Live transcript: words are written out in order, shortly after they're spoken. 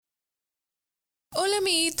Hola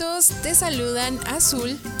amiguitos, te saludan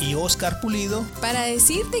Azul y Oscar Pulido para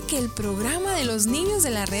decirte que el programa de los niños de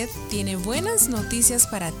la red tiene buenas noticias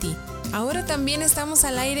para ti. Ahora también estamos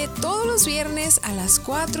al aire todos los viernes a las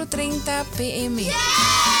 4:30 p.m. ¡Yeah!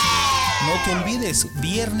 No te olvides,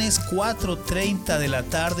 viernes 4:30 de la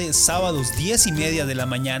tarde, sábados 10:30 de la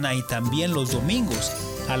mañana y también los domingos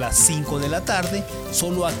a las 5 de la tarde,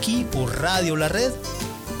 solo aquí por Radio La Red.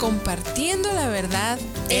 Compartiendo la verdad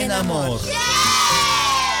en amor. ¡Yeah!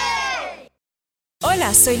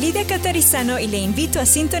 Hola, soy Lidia Catarizano y le invito a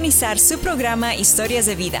sintonizar su programa Historias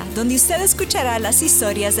de Vida, donde usted escuchará las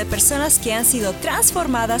historias de personas que han sido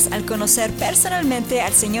transformadas al conocer personalmente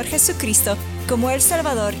al Señor Jesucristo como el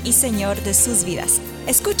Salvador y Señor de sus vidas.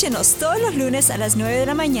 Escúchenos todos los lunes a las 9 de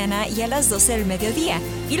la mañana y a las 12 del mediodía,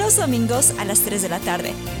 y los domingos a las 3 de la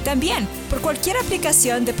tarde. También por cualquier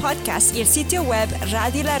aplicación de podcast y el sitio web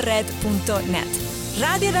radiolared.net.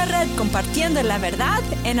 Radio La Red, compartiendo la verdad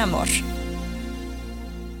en amor.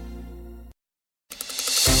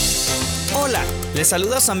 Hola, les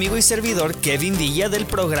saluda su amigo y servidor Kevin Villa del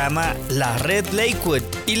programa La Red Lakewood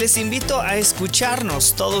y les invito a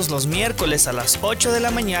escucharnos todos los miércoles a las 8 de la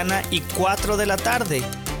mañana y 4 de la tarde.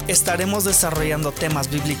 Estaremos desarrollando temas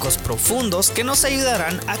bíblicos profundos que nos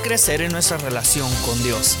ayudarán a crecer en nuestra relación con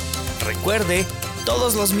Dios. Recuerde,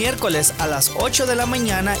 todos los miércoles a las 8 de la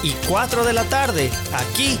mañana y 4 de la tarde,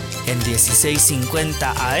 aquí en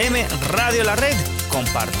 1650 AM Radio La Red,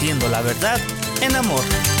 compartiendo la verdad en amor.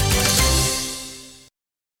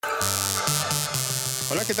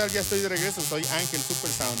 Hola, ¿qué tal? Ya estoy de regreso. Soy Ángel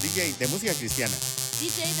Supersound, DJ de música cristiana.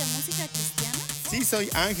 ¿DJ de música cristiana? Sí, soy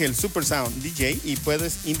Ángel Supersound, DJ, y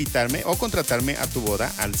puedes invitarme o contratarme a tu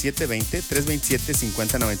boda al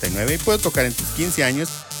 720-327-5099. Puedo tocar en tus 15 años,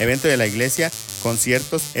 evento de la iglesia,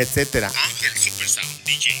 conciertos, etc. Ángel Supersound,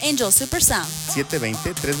 DJ. Angel Supersound.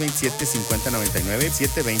 720-327-5099.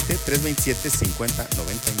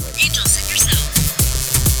 720-327-5099. Angel Supersound.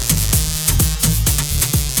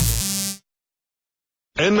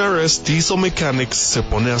 NRS Diesel Mechanics se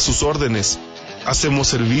pone a sus órdenes. Hacemos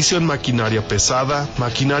servicio en maquinaria pesada,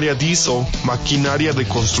 maquinaria diesel, maquinaria de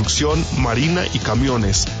construcción, marina y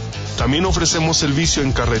camiones. También ofrecemos servicio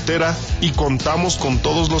en carretera y contamos con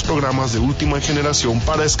todos los programas de última generación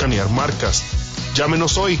para escanear marcas.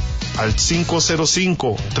 Llámenos hoy al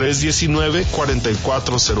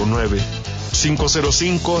 505-319-4409.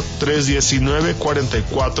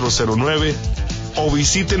 505-319-4409. O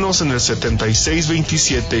visítenos en el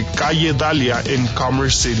 7627 Calle Dahlia en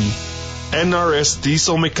Commerce City. NRS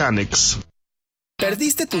Diesel Mechanics.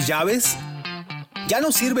 ¿Perdiste tus llaves? ¿Ya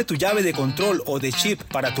no sirve tu llave de control o de chip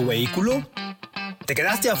para tu vehículo? ¿Te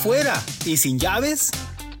quedaste afuera y sin llaves?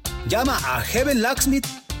 Llama a Heaven Locksmith,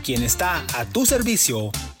 quien está a tu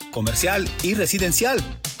servicio, comercial y residencial.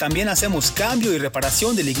 También hacemos cambio y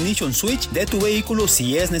reparación del ignition switch de tu vehículo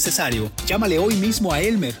si es necesario. Llámale hoy mismo a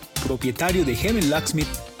Elmer, propietario de Heaven Locksmith,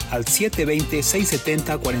 al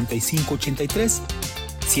 720-670-4583,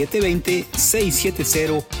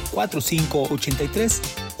 720-670-4583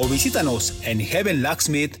 o visítanos en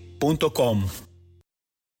heavenlocksmith.com.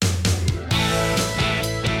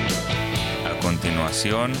 A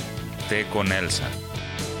continuación, Té con Elsa.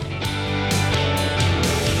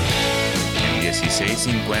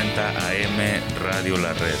 1650 AM Radio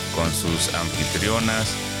La Red con sus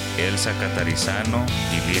anfitrionas Elsa Catarizano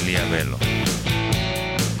y Lilia Velo.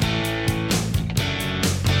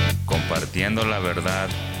 Compartiendo la verdad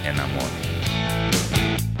en amor.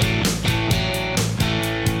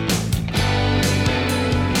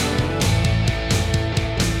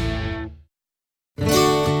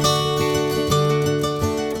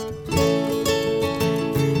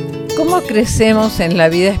 ¿Cómo crecemos en la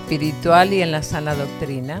vida espiritual y en la sana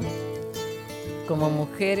doctrina? Como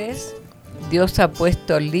mujeres, Dios ha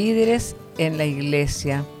puesto líderes en la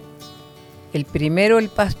iglesia. El primero, el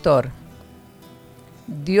pastor.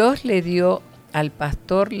 Dios le dio al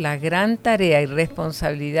pastor la gran tarea y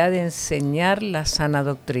responsabilidad de enseñar la sana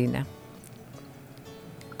doctrina.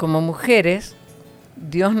 Como mujeres,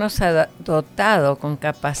 Dios nos ha dotado con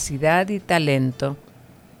capacidad y talento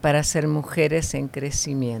para ser mujeres en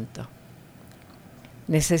crecimiento.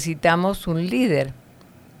 Necesitamos un líder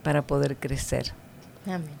para poder crecer.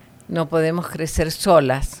 Amén. No podemos crecer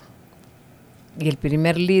solas. Y el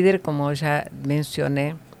primer líder, como ya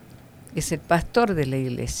mencioné, es el pastor de la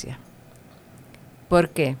iglesia. ¿Por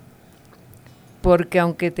qué? Porque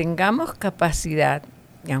aunque tengamos capacidad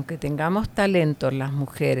y aunque tengamos talento las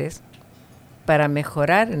mujeres para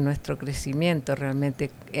mejorar en nuestro crecimiento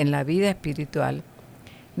realmente en la vida espiritual,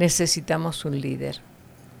 necesitamos un líder.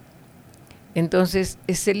 Entonces,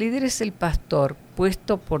 ese líder es el pastor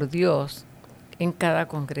puesto por Dios en cada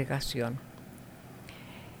congregación.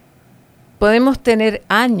 Podemos tener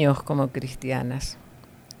años como cristianas,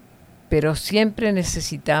 pero siempre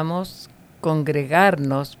necesitamos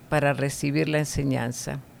congregarnos para recibir la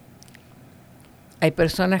enseñanza. Hay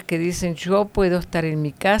personas que dicen, yo puedo estar en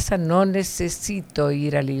mi casa, no necesito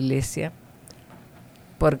ir a la iglesia,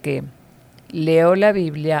 porque leo la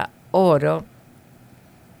Biblia, oro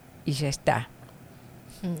y ya está.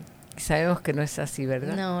 Sabemos que no es así,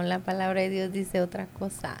 ¿verdad? No, la palabra de Dios dice otra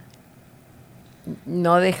cosa.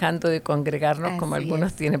 No dejando de congregarnos Así como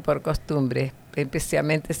algunos es. tienen por costumbre,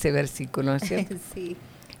 especialmente ese versículo, ¿no es cierto? Sí.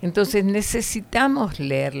 Entonces necesitamos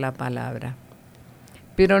leer la palabra,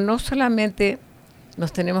 pero no solamente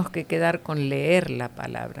nos tenemos que quedar con leer la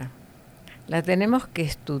palabra, la tenemos que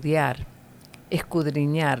estudiar,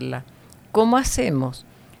 escudriñarla. ¿Cómo hacemos?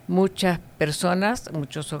 Muchas personas,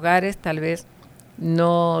 muchos hogares tal vez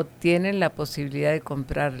no tienen la posibilidad de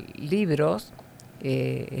comprar libros,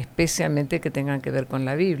 especialmente que tengan que ver con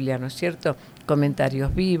la Biblia, ¿no es cierto?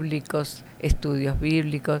 Comentarios bíblicos, estudios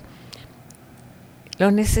bíblicos.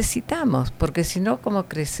 Los necesitamos, porque si no, ¿cómo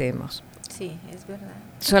crecemos? Sí, es verdad.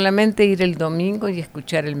 Solamente ir el domingo y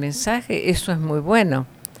escuchar el mensaje, eso es muy bueno,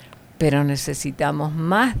 pero necesitamos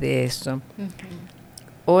más de eso.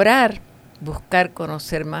 Orar, buscar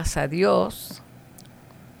conocer más a Dios,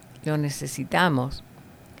 lo necesitamos.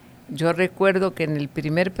 Yo recuerdo que en el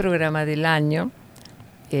primer programa del año,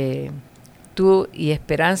 tú y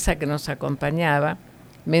Esperanza, que nos acompañaba,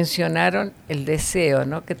 mencionaron el deseo,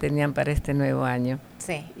 ¿no?, que tenían para este nuevo año.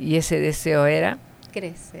 Sí. Y ese deseo era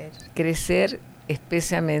crecer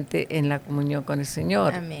especialmente en la comunión con el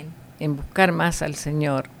Señor. Amén. En buscar más al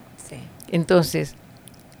Señor. Sí. Entonces,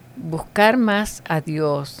 buscar más a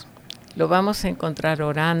Dios, lo vamos a encontrar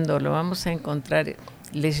orando, lo vamos a encontrar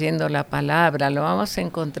leyendo la palabra, lo vamos a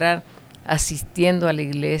encontrar asistiendo a la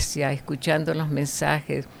iglesia, escuchando los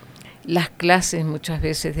mensajes, las clases muchas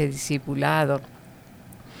veces de discipulado.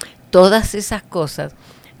 Todas esas cosas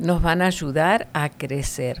nos van a ayudar a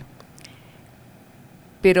crecer.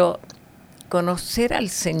 Pero conocer al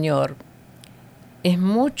Señor es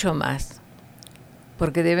mucho más,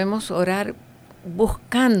 porque debemos orar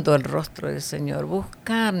buscando el rostro del Señor,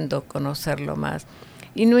 buscando conocerlo más.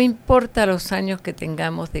 Y no importa los años que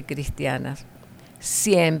tengamos de cristianas,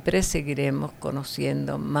 siempre seguiremos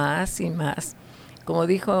conociendo más y más. Como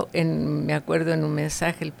dijo, me acuerdo en un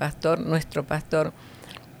mensaje el pastor, nuestro pastor,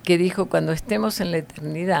 que dijo, cuando estemos en la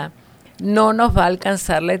eternidad, no nos va a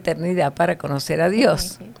alcanzar la eternidad para conocer a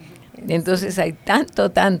Dios. Entonces hay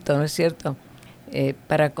tanto, ¿no es cierto?,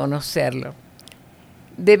 para conocerlo.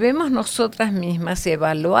 Debemos nosotras mismas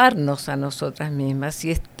evaluarnos a nosotras mismas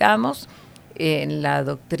si estamos en la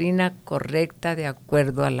doctrina correcta de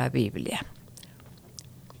acuerdo a la Biblia.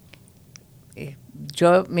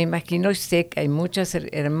 Yo me imagino y sé que hay muchas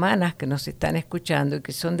hermanas que nos están escuchando y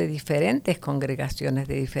que son de diferentes congregaciones,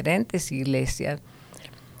 de diferentes iglesias.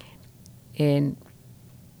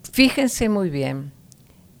 Fíjense muy bien,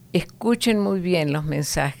 escuchen muy bien los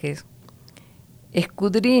mensajes,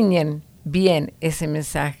 escudriñen bien ese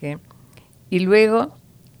mensaje y luego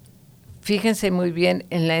fíjense muy bien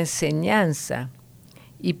en la enseñanza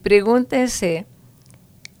y pregúntense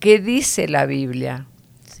qué dice la Biblia.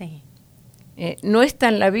 Sí. ¿No está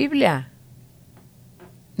en la Biblia?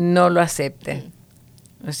 No lo acepten,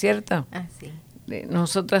 ¿no es cierto? Así.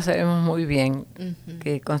 Nosotras sabemos muy bien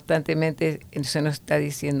que constantemente se nos está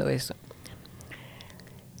diciendo eso.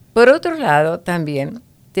 Por otro lado, también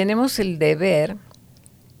tenemos el deber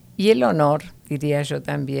y el honor, diría yo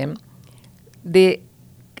también, de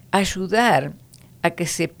ayudar a que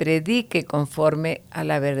se predique conforme a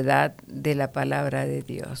la verdad de la palabra de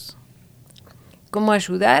Dios. ¿Cómo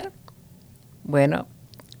ayudar? Bueno,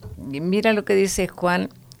 mira lo que dice Juan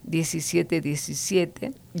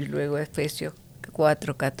 17:17 y luego Efesios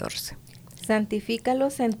 4:14.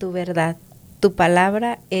 Santifícalos en tu verdad, tu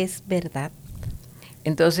palabra es verdad.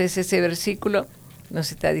 Entonces ese versículo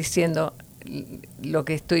nos está diciendo lo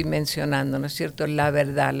que estoy mencionando, ¿no es cierto? La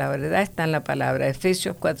verdad está en la palabra.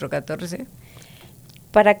 Efesios 4:14.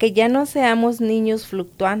 Para que ya no seamos niños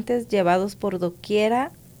fluctuantes llevados por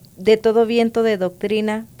doquiera de todo viento de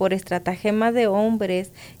doctrina, por estratagema de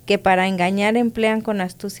hombres que para engañar emplean con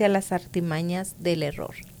astucia las artimañas del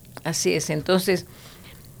error. Así es, entonces,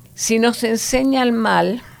 si nos enseña el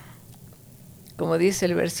mal, como dice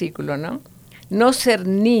el versículo, ¿no? No ser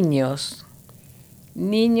niños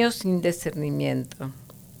sin discernimiento.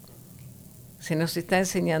 Se nos está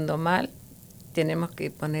enseñando mal, tenemos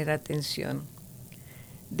que poner atención.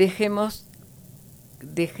 Dejemos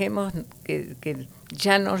que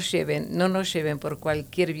ya no nos lleven por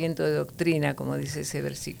cualquier viento de doctrina, como dice ese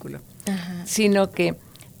versículo, sino que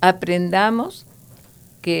aprendamos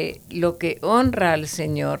que lo que honra al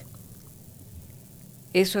Señor,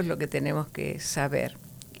 eso es lo que tenemos que saber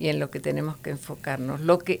y en lo que tenemos que enfocarnos,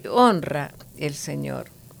 lo que honra el Señor.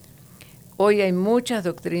 Hoy hay muchas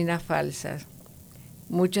doctrinas falsas,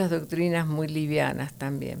 muchas doctrinas muy livianas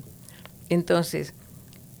también. Entonces,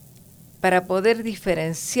 para poder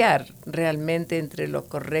diferenciar realmente entre lo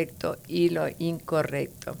correcto y lo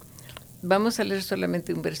incorrecto, vamos a leer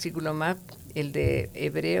solamente un versículo más, el de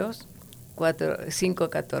Hebreos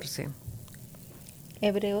 5:14.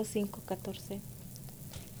 Hebreos 5:14.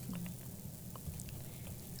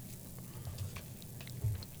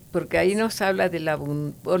 Porque ahí nos habla de la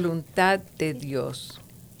voluntad de Dios.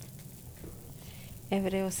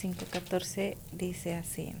 Hebreos 5:14 dice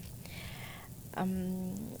así.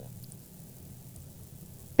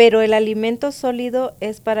 Pero el alimento sólido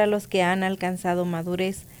es para los que han alcanzado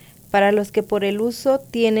madurez, para los que por el uso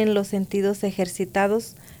tienen los sentidos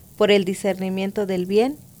ejercitados por el discernimiento del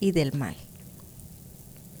bien y del mal.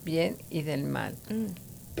 Bien y del mal.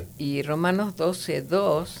 Y Romanos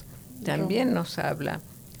 12:2 también nos habla.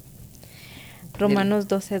 Romanos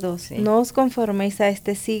 12:2. Sí. No os conforméis a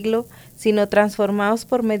este siglo, sino transformaos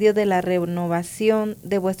por medio de la renovación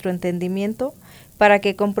de vuestro entendimiento, para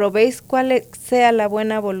que comprobéis cuál sea la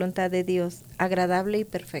buena voluntad de Dios, agradable y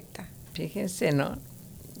perfecta. Fíjense, ¿no?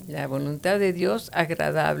 La voluntad de Dios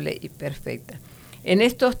agradable y perfecta. En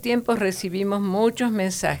estos tiempos recibimos muchos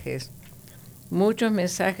mensajes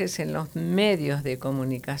en los medios de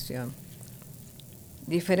comunicación.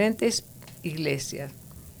 Diferentes iglesias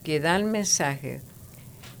que dan mensajes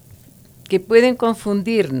que pueden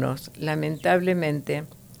confundirnos, lamentablemente,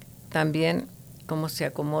 también cómo se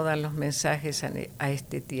acomodan los mensajes a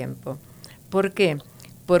este tiempo. ¿Por qué?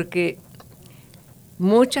 Porque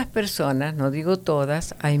muchas personas, no digo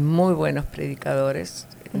todas, hay muy buenos predicadores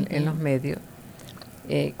en los medios.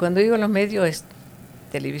 Cuando digo los medios es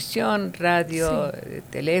televisión, radio,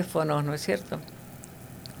 teléfonos, ¿no es cierto?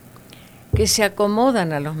 Que se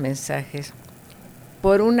acomodan a los mensajes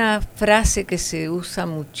por una frase que se usa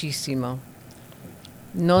muchísimo: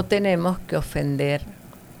 no tenemos que ofender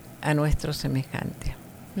a nuestro semejante.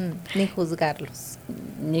 Ni juzgarlos.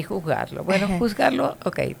 Ni juzgarlo. Bueno, juzgarlo,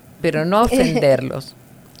 ok, pero no ofenderlos.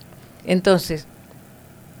 Entonces,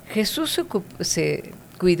 ¿Jesús se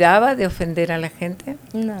cuidaba de ofender a la gente?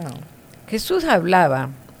 No. Jesús hablaba.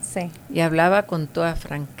 Sí. Y hablaba con toda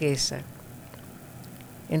franqueza.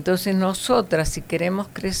 Entonces nosotras, si queremos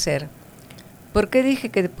crecer, ¿por qué dije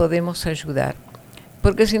que podemos ayudar?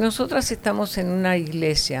 Porque si nosotras estamos en una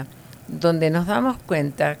iglesia donde nos damos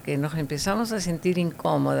cuenta que nos empezamos a sentir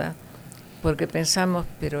incómodas, porque pensamos,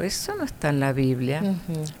 pero eso no está en la Biblia,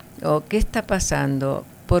 o ¿qué está pasando?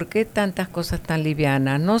 ¿Por qué tantas cosas tan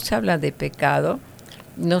livianas? No se habla de pecado,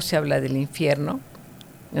 no se habla del infierno,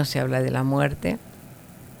 no se habla de la muerte.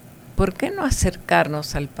 ¿Por qué no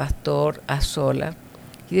acercarnos al pastor a solas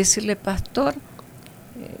y decirle, pastor,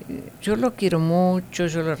 yo lo quiero mucho,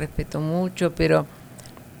 yo lo respeto mucho, pero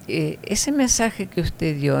ese mensaje que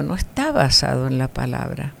usted dio no está basado en la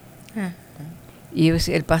palabra? Y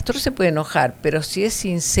el pastor se puede enojar, pero si es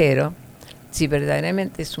sincero, si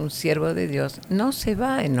verdaderamente es un siervo de Dios, no se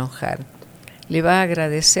va a enojar. Le va a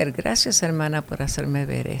agradecer, gracias hermana por hacerme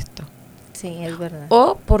ver esto. Sí, es verdad.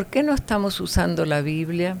 O, ¿por qué no estamos usando la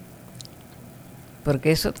Biblia?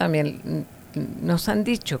 Porque eso también nos han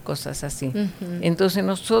dicho cosas así. Entonces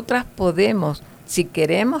nosotras podemos, si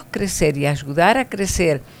queremos crecer y ayudar a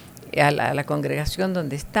crecer a la congregación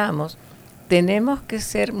donde estamos, tenemos que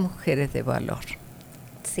ser mujeres de valor.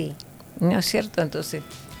 Sí. ¿No es cierto? Entonces,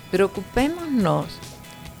 preocupémonos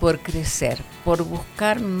por crecer, por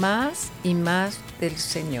buscar más y más del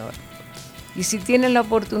Señor. Y si tienen la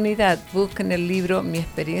oportunidad, busquen el libro Mi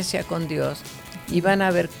experiencia con Dios y van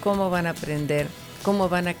a ver cómo van a aprender, cómo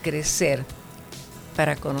van a crecer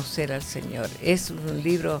para conocer al Señor. Es un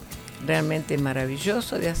libro realmente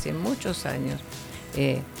maravilloso de hace muchos años.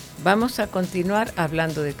 Vamos a continuar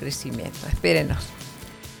hablando de crecimiento. Espérenos.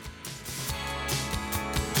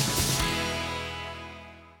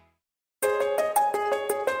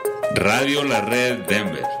 Radio La Red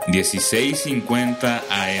Denver, 1650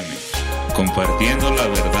 AM. Compartiendo la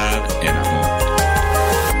verdad en amor.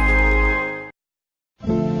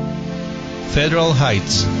 Federal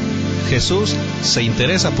Heights. Jesús se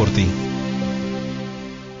interesa por ti.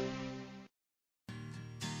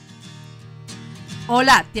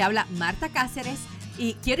 Hola, te habla Marta Cáceres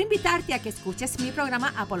Y quiero invitarte a que escuches mi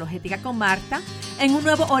programa Apologética con Marta en un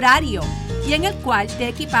nuevo horario y en el cual te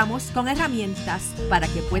equipamos con herramientas para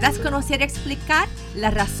que puedas conocer y explicar la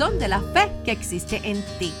razón de la fe que existe en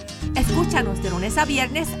ti. Escúchanos de lunes a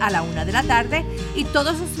viernes a la 1 de la tarde y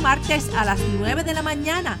todos los martes a las 9 de la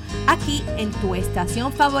mañana aquí en tu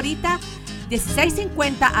estación favorita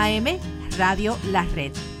 1650 AM Radio La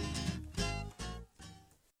Red.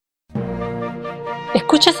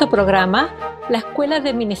 Escucha su programa La Escuela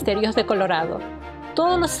de Ministerios de Colorado,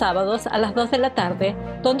 todos los sábados a las 2 de la tarde,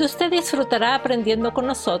 donde usted disfrutará aprendiendo con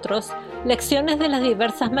nosotros lecciones de las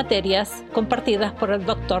diversas materias compartidas por el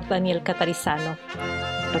Dr. Daniel Catarizano.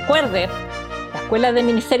 Recuerde, La Escuela de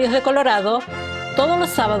Ministerios de Colorado, todos los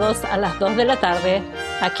sábados a las 2 de la tarde,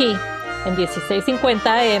 aquí en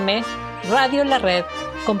 1650 AM, Radio La Red,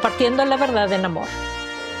 compartiendo la verdad en amor.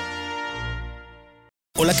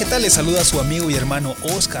 Hola, ¿qué tal? Les saluda su amigo y hermano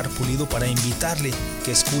Oscar Pulido para invitarle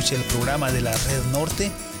que escuche el programa de la Red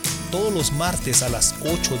Norte todos los martes a las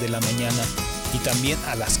 8 de la mañana y también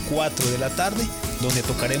a las 4 de la tarde, donde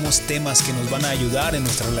tocaremos temas que nos van a ayudar en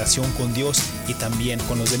nuestra relación con Dios y también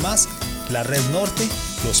con los demás. La Red Norte,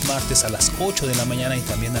 los martes a las 8 de la mañana y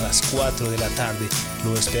también a las 4 de la tarde.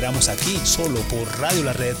 Lo esperamos aquí solo por Radio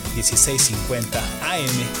La Red 1650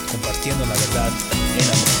 AM, compartiendo la verdad en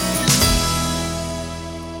amor.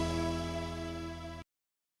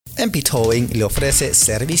 MP Towing le ofrece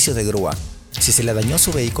servicio de grúa. Si se le dañó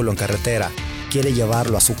su vehículo en carretera, quiere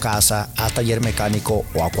llevarlo a su casa, a taller mecánico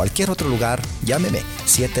o a cualquier otro lugar, llámeme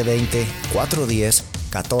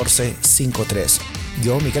 720-410-1453.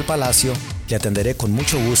 Yo, Miguel Palacio, le atenderé con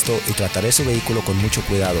mucho gusto y trataré su vehículo con mucho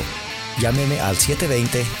cuidado. Llámeme al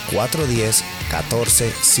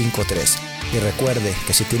 720-410-1453. Y recuerde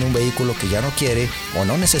que si tiene un vehículo que ya no quiere o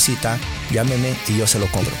no necesita, llámeme y yo se lo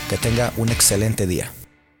compro. Que tenga un excelente día.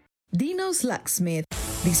 Dino's Locksmith,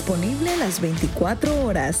 disponible las 24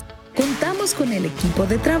 horas. Contamos con el equipo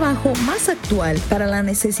de trabajo más actual para la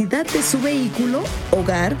necesidad de su vehículo,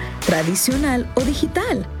 hogar, tradicional o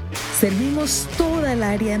digital. Servimos toda el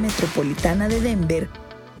área metropolitana de Denver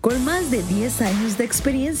con más de 10 años de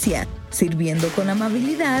experiencia, sirviendo con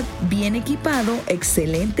amabilidad, bien equipado,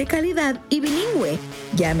 excelente calidad y bilingüe.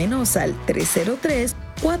 Llámenos al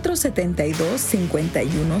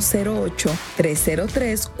 303-472-5108,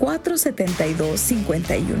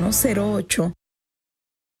 303-472-5108.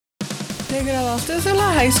 ¿Te graduaste de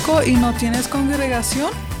la high school y no tienes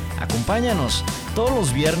congregación? Acompáñanos todos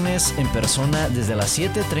los viernes en persona desde las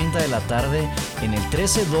 7:30 de la tarde en el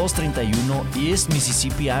 13231 East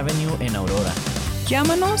Mississippi Avenue en Aurora.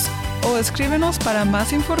 Llámanos o escríbenos para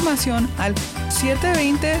más información al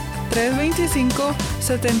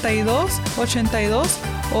 720-325-7282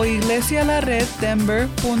 o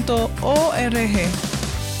iglesialareddenver.org.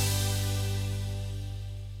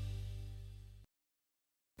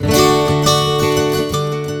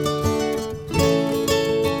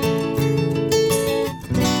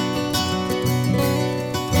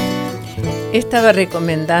 Estaba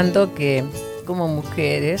recomendando que como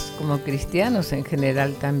mujeres, como cristianos en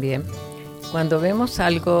general también, cuando vemos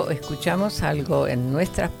algo, escuchamos algo en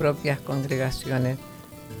nuestras propias congregaciones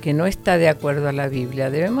que no está de acuerdo a la Biblia,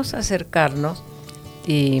 debemos acercarnos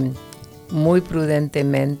y muy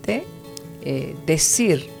prudentemente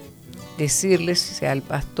decirles, sea el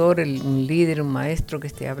pastor, un líder, un maestro que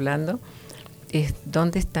esté hablando,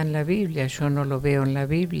 ¿dónde está en la Biblia? Yo no lo veo en la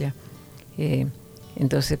Biblia.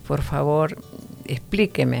 Entonces, por favor,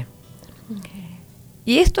 explíqueme. Okay.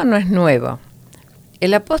 Y esto no es nuevo.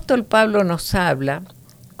 El apóstol Pablo nos habla,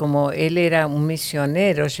 como él era un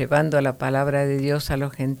misionero llevando la palabra de Dios a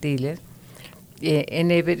los gentiles,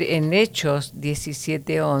 en Hechos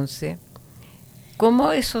 17:11,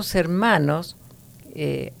 como esos hermanos,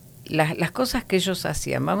 las cosas que ellos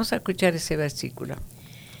hacían. Vamos a escuchar ese versículo.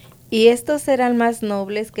 Y estos eran más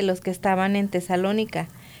nobles que los que estaban en Tesalónica,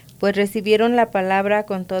 pues recibieron la palabra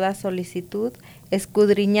con toda solicitud,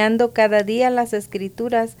 escudriñando cada día las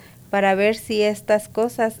Escrituras para ver si estas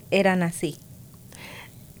cosas eran así.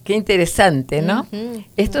 Qué interesante, ¿no? Uh-huh.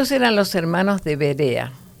 Estos eran los hermanos de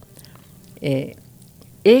Berea.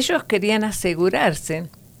 Ellos querían asegurarse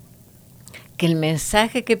que el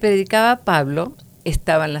mensaje que predicaba Pablo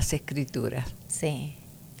estaba en las Escrituras. Sí.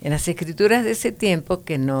 En las Escrituras de ese tiempo,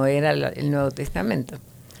 que no era el Nuevo Testamento.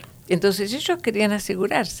 Entonces ellos querían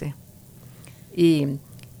asegurarse. Y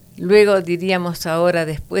luego, diríamos ahora,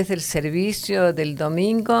 después del servicio del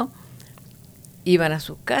domingo, iban a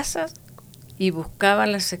sus casas y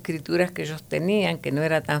buscaban las escrituras que ellos tenían, que no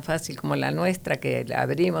era tan fácil como la nuestra, que la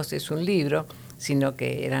abrimos, es un libro, sino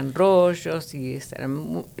que eran rollos y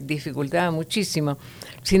dificultaba muchísimo.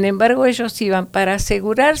 Sin embargo, ellos iban para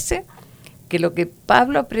asegurarse que lo que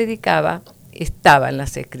Pablo predicaba estaba en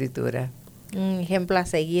las Escrituras. Un ejemplo a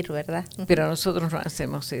seguir, ¿verdad? Pero nosotros no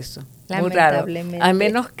hacemos eso. Muy raro. Lamentablemente. A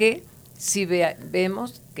menos que si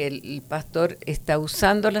vemos que el pastor está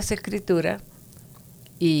usando las Escrituras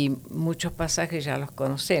y muchos pasajes ya los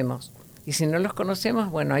conocemos. Y si no los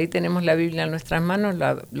conocemos, bueno, ahí tenemos la Biblia en nuestras manos,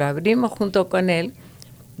 lo abrimos junto con él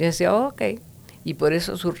y decimos, ok. Y por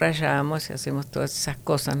eso subrayamos y hacemos todas esas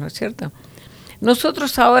cosas, ¿no es cierto?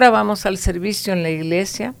 Nosotros ahora vamos al servicio en la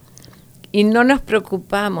iglesia y no nos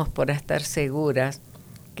preocupamos por estar seguras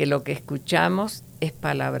que lo que escuchamos es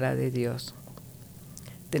palabra de Dios.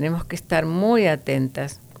 Tenemos que estar muy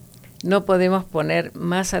atentas. No podemos poner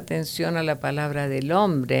más atención a la palabra del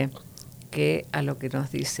hombre que a lo que nos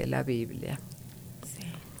dice la Biblia. Sí.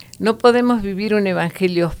 No podemos vivir un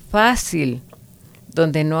evangelio fácil,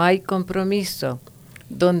 donde no hay compromiso,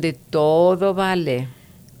 donde todo vale,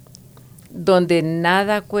 donde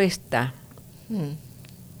nada cuesta.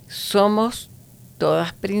 Somos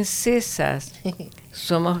todas princesas,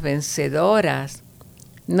 somos vencedoras.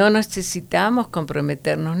 No necesitamos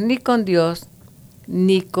comprometernos ni con Dios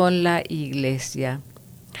ni con la iglesia.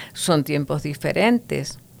 Son tiempos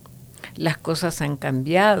diferentes. Las cosas han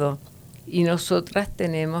cambiado y nosotras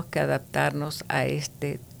tenemos que adaptarnos a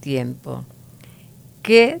este tiempo.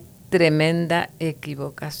 ¡Qué tremenda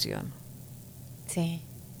equivocación! Sí.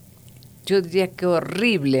 Yo diría que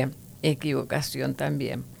horrible equivocación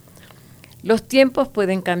también. Los tiempos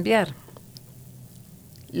pueden cambiar.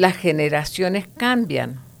 Las generaciones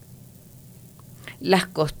cambian. Las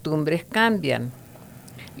costumbres cambian.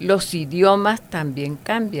 Los idiomas también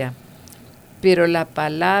cambian. Pero la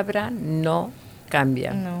palabra no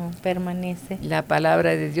cambia. No, permanece. La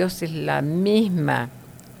palabra de Dios es la misma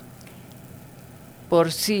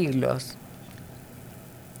por siglos.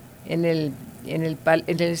 En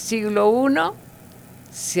el siglo I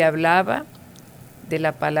se hablaba de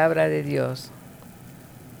la palabra de Dios.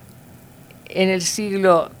 En el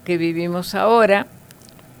siglo que vivimos ahora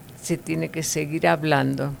se tiene que seguir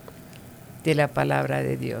hablando de la palabra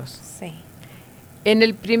de Dios. Sí. En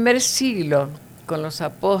el primer siglo, con los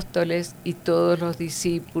apóstoles y todos los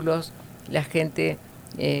discípulos, la gente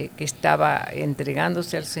que estaba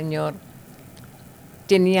entregándose al Señor,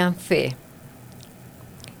 tenían fe.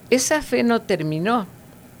 Esa fe no terminó.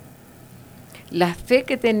 La fe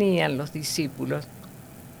que tenían los discípulos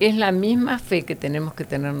es la misma fe que tenemos que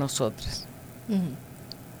tener nosotros.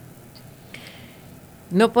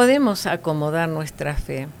 No podemos acomodar nuestra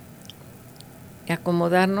fe,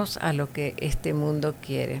 acomodarnos a lo que este mundo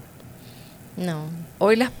quiere. No.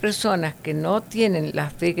 Hoy las personas que no tienen la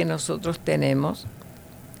fe que nosotros tenemos,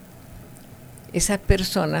 esas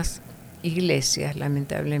personas, iglesias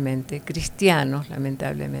lamentablemente, cristianos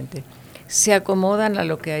lamentablemente, se acomodan a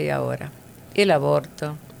lo que hay ahora. El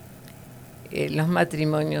aborto, los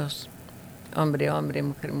matrimonios hombre-hombre,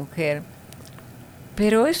 mujer-mujer.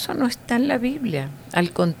 Pero eso no está en la Biblia,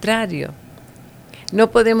 al contrario. No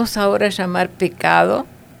podemos ahora llamar pecado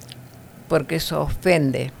porque eso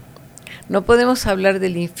ofende. No podemos hablar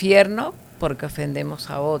del infierno porque ofendemos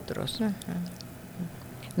a otros. Uh-huh.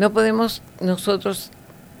 No podemos nosotros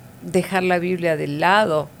dejar la Biblia de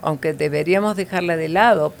lado, aunque deberíamos dejarla de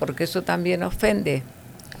lado porque eso también ofende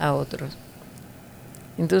a otros.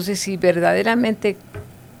 Entonces, si verdaderamente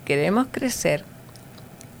queremos crecer,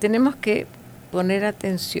 tenemos que poner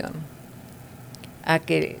atención a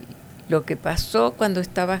que lo que pasó cuando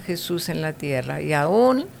estaba Jesús en la tierra y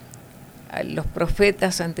aún los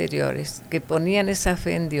profetas anteriores que ponían esa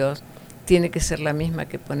fe en Dios, tiene que ser la misma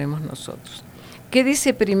que ponemos nosotros. ¿Qué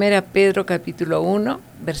dice 1 Pedro capítulo 1,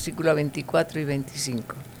 versículo 24 y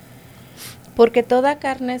 25? Porque toda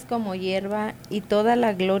carne es como hierba y toda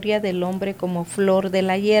la gloria del hombre como flor de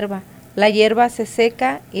la hierba. La hierba se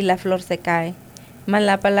seca y la flor se cae, mas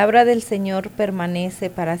la palabra del Señor permanece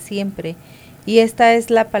para siempre. Y esta es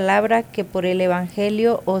la palabra que por el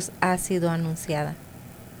Evangelio os ha sido anunciada.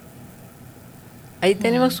 Ahí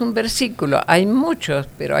tenemos un versículo, hay muchos,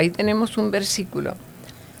 pero ahí tenemos un versículo.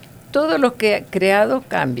 Todo lo que ha creado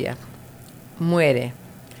cambia, muere.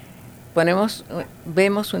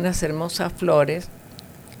 Vemos unas hermosas flores,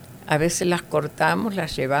 a veces las cortamos,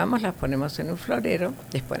 las llevamos, las ponemos en un florero,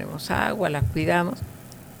 les ponemos agua, las cuidamos,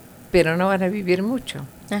 pero no van a vivir mucho.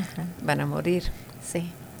 Ajá. Van a morir.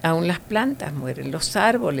 Sí. Aún las plantas mueren, los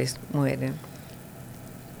árboles mueren.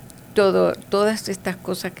 Todas estas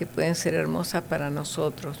cosas que pueden ser hermosas para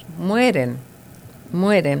nosotros mueren,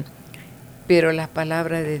 pero la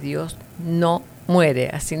palabra de Dios no muere,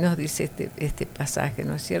 así nos dice este pasaje,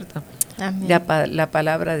 ¿no es cierto? Amén. La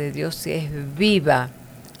palabra de Dios es viva.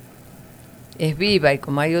 Es viva, y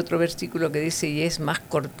como hay otro versículo que dice, y es más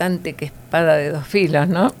cortante que espada de 2 filos,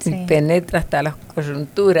 ¿no? Sí. Y penetra hasta las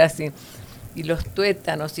coyunturas y los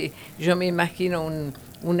tuétanos. Y yo me imagino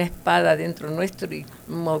una espada dentro nuestro y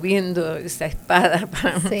moviendo esa espada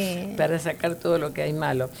para sacar todo lo que hay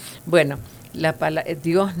malo. Bueno,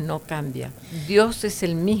 Dios no cambia. Dios es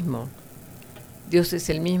el mismo. Dios es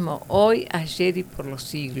el mismo hoy, ayer y por los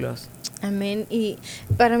siglos. Amén. Y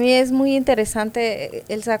para mí es muy interesante,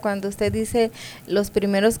 Elsa, cuando usted dice los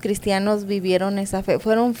primeros cristianos vivieron esa fe,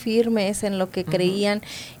 fueron firmes en lo que creían,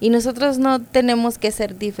 y nosotros no tenemos que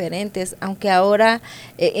ser diferentes, aunque ahora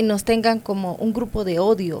nos tengan como un grupo de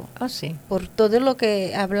odio. Sí. Por todo lo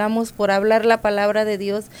que hablamos, por hablar la palabra de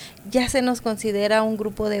Dios, ya se nos considera un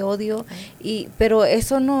grupo de odio, pero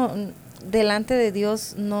eso no, delante de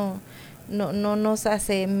Dios no nos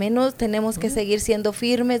hace menos. Tenemos que seguir siendo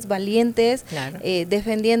firmes, valientes, claro,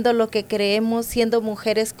 defendiendo lo que creemos, siendo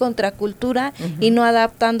mujeres contra cultura y no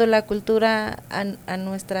adaptando la cultura a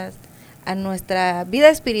nuestra vida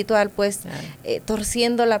espiritual, pues, claro,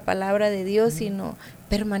 torciendo la palabra de Dios, sino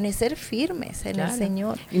permanecer firmes en el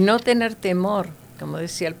Señor. Y no tener temor, como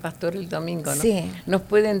decía el pastor el domingo, ¿no? Sí. Nos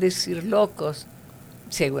pueden decir locos,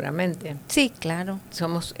 seguramente. Sí, claro.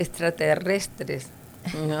 Somos extraterrestres.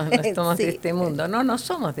 No somos de este mundo. No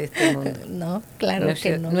somos de este mundo. No, claro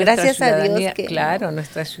que no. Gracias a Dios que claro,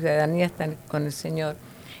 nuestra ciudadanía está con el Señor.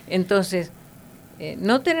 Entonces,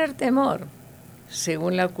 no tener temor,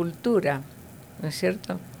 según la cultura, ¿no es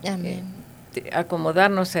cierto? Amén.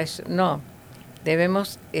 Acomodarnos a eso. No,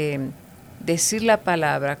 debemos decir la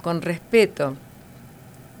palabra con respeto.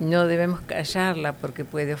 No debemos callarla porque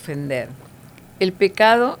puede ofender. El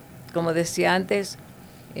pecado, como decía antes,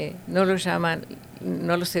 no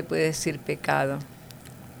lo se puede decir pecado.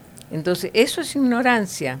 Entonces, eso es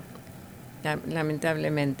ignorancia,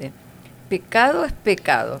 lamentablemente. Pecado es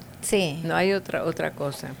pecado. Sí. No hay otra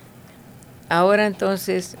cosa. Ahora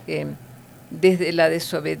entonces, desde la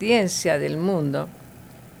desobediencia del mundo,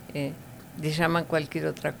 le llaman cualquier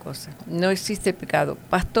otra cosa. No existe pecado.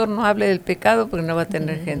 Pastor, no hable del pecado porque no va a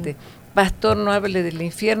tener gente. Pastor, no hable del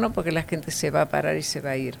infierno porque la gente se va a parar y se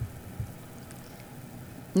va a ir.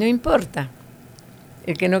 No importa.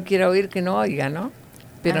 El que no quiera oír, que no oiga, ¿no?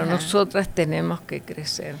 Pero nosotras tenemos que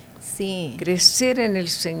crecer. Sí. Crecer en el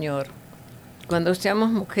Señor. Cuando seamos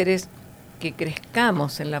mujeres que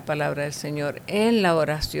crezcamos en la palabra del Señor, en la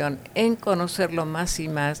oración, en conocerlo más y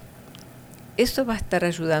más, eso va a estar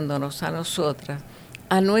ayudándonos a nosotras,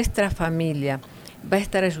 a nuestra familia, va a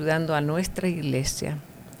estar ayudando a nuestra iglesia.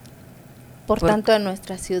 Por tanto, a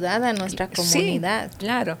nuestra ciudad, a nuestra comunidad. Sí,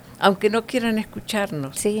 claro, aunque no quieran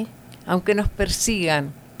escucharnos, sí, aunque nos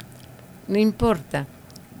persigan, no importa.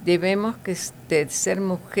 Debemos ser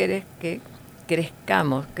mujeres que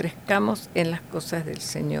crezcamos en las cosas del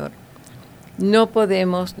Señor. No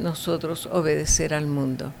podemos nosotros obedecer al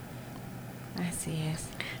mundo. Así es.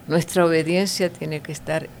 Nuestra obediencia tiene que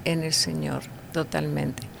estar en el Señor,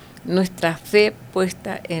 totalmente. Nuestra fe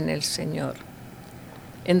puesta en el Señor.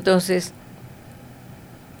 Entonces,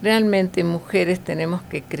 realmente mujeres tenemos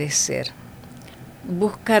que crecer,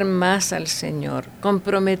 buscar más al Señor,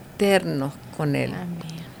 comprometernos con Él.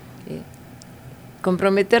 Amén.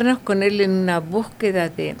 Comprometernos con Él en una búsqueda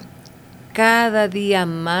de cada día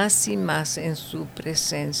más y más en su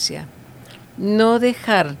presencia. No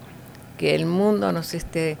dejar que el mundo nos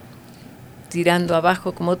esté tirando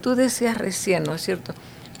abajo, como tú decías recién, ¿no es cierto?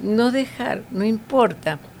 No dejar, no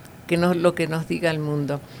importa lo que nos diga el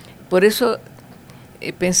mundo. Por eso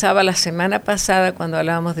pensaba la semana pasada cuando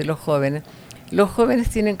hablábamos de los jóvenes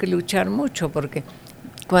tienen que luchar mucho, porque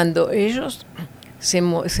cuando ellos se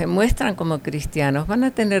muestran como cristianos van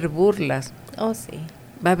a tener burlas. Oh, sí.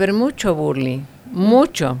 Va a haber mucho bullying,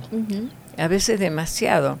 mucho, a veces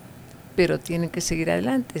demasiado, pero tienen que seguir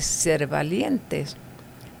adelante, ser valientes,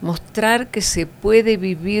 mostrar que se puede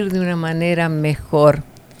vivir de una manera mejor.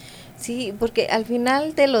 Sí, porque al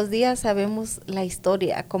final de los días sabemos la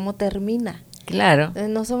historia, cómo termina. Claro.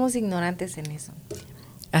 No somos ignorantes en eso.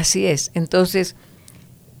 Así es. Entonces,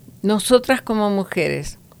 nosotras como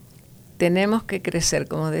mujeres tenemos que crecer,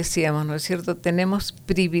 como decíamos, ¿no es cierto? Tenemos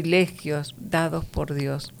privilegios dados por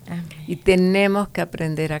Dios. Amén. Y tenemos que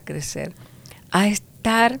aprender a crecer, a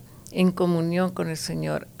estar en comunión con el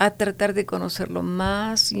Señor, a tratar de conocerlo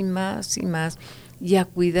más y más y más, y a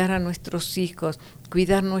cuidar a nuestros hijos,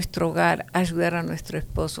 cuidar nuestro hogar, ayudar a nuestro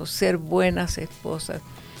esposo, ser buenas esposas,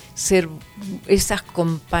 ser esas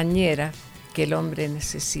compañeras que el hombre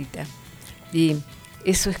necesita. Y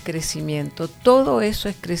eso es crecimiento, todo eso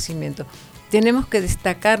es crecimiento. tenemos que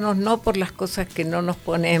destacarnos no por las cosas que no nos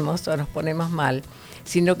ponemos o nos ponemos mal,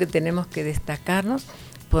 sino que tenemos que destacarnos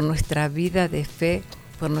por nuestra vida de fe,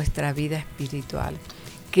 por nuestra vida espiritual.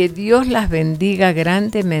 Que Dios las bendiga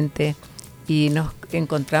grandemente y nos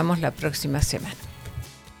encontramos la próxima semana.